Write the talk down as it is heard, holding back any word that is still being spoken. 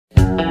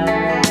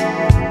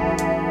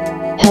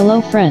Hello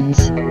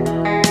friends.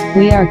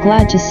 We are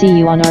glad to see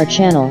you on our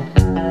channel.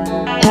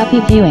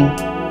 Happy viewing.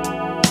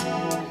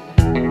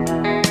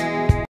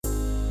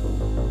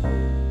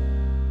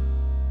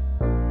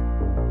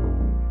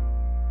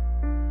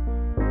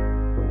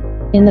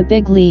 In the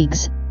big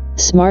leagues,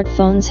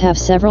 smartphones have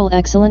several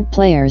excellent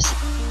players,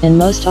 and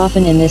most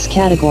often in this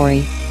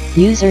category,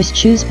 users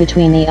choose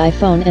between the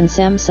iPhone and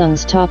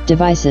Samsung's top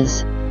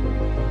devices.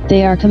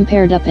 They are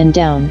compared up and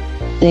down,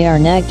 they are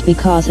nagged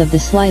because of the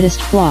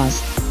slightest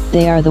flaws,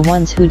 they are the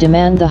ones who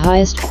demand the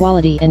highest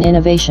quality and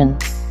innovation.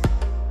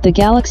 The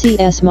Galaxy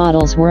S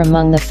models were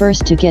among the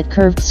first to get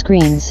curved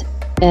screens,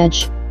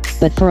 edge,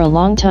 but for a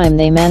long time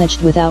they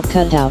managed without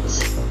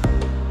cutouts.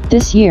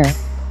 This year,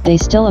 they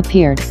still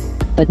appeared,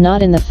 but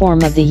not in the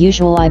form of the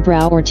usual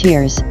eyebrow or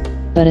tears,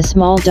 but a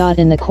small dot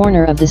in the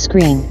corner of the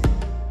screen.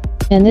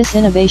 And this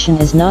innovation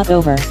is not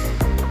over.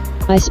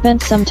 I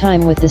spent some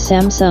time with the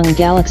Samsung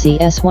Galaxy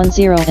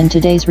S10 and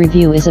today's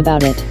review is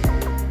about it.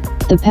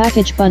 The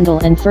package bundle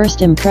and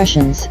first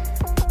impressions.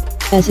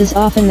 As is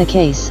often the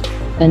case,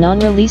 a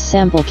non-release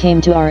sample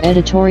came to our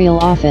editorial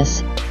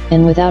office,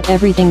 and without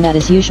everything that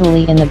is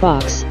usually in the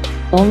box,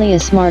 only a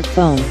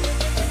smartphone.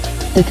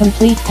 The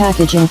complete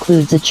package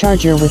includes a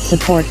charger with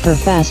support for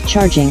fast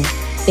charging,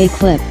 a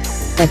clip,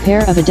 a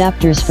pair of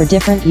adapters for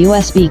different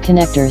USB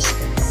connectors,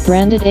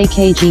 branded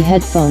AKG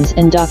headphones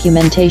and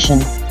documentation.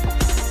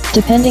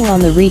 Depending on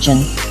the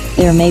region,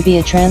 there may be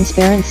a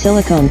transparent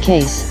silicone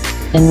case,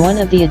 and one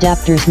of the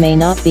adapters may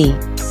not be.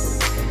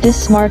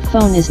 This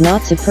smartphone is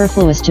not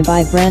superfluous to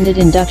buy branded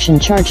induction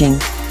charging,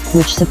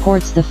 which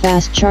supports the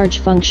fast charge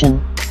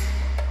function.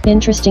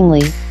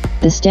 Interestingly,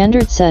 the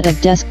standard set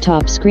of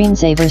desktop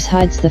screensavers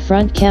hides the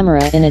front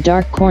camera in a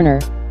dark corner.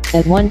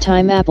 At one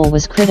time Apple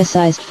was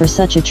criticized for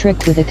such a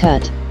trick with a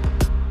cut.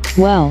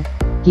 Well,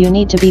 you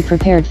need to be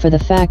prepared for the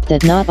fact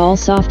that not all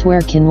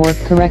software can work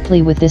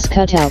correctly with this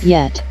cutout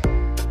yet.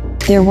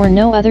 There were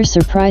no other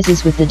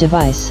surprises with the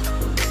device.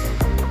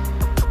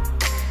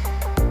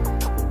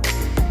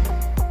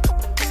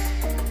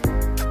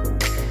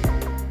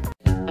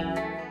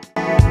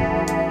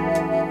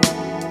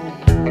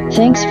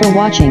 Thanks for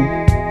watching.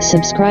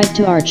 Subscribe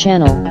to our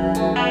channel.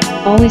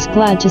 Always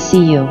glad to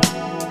see you.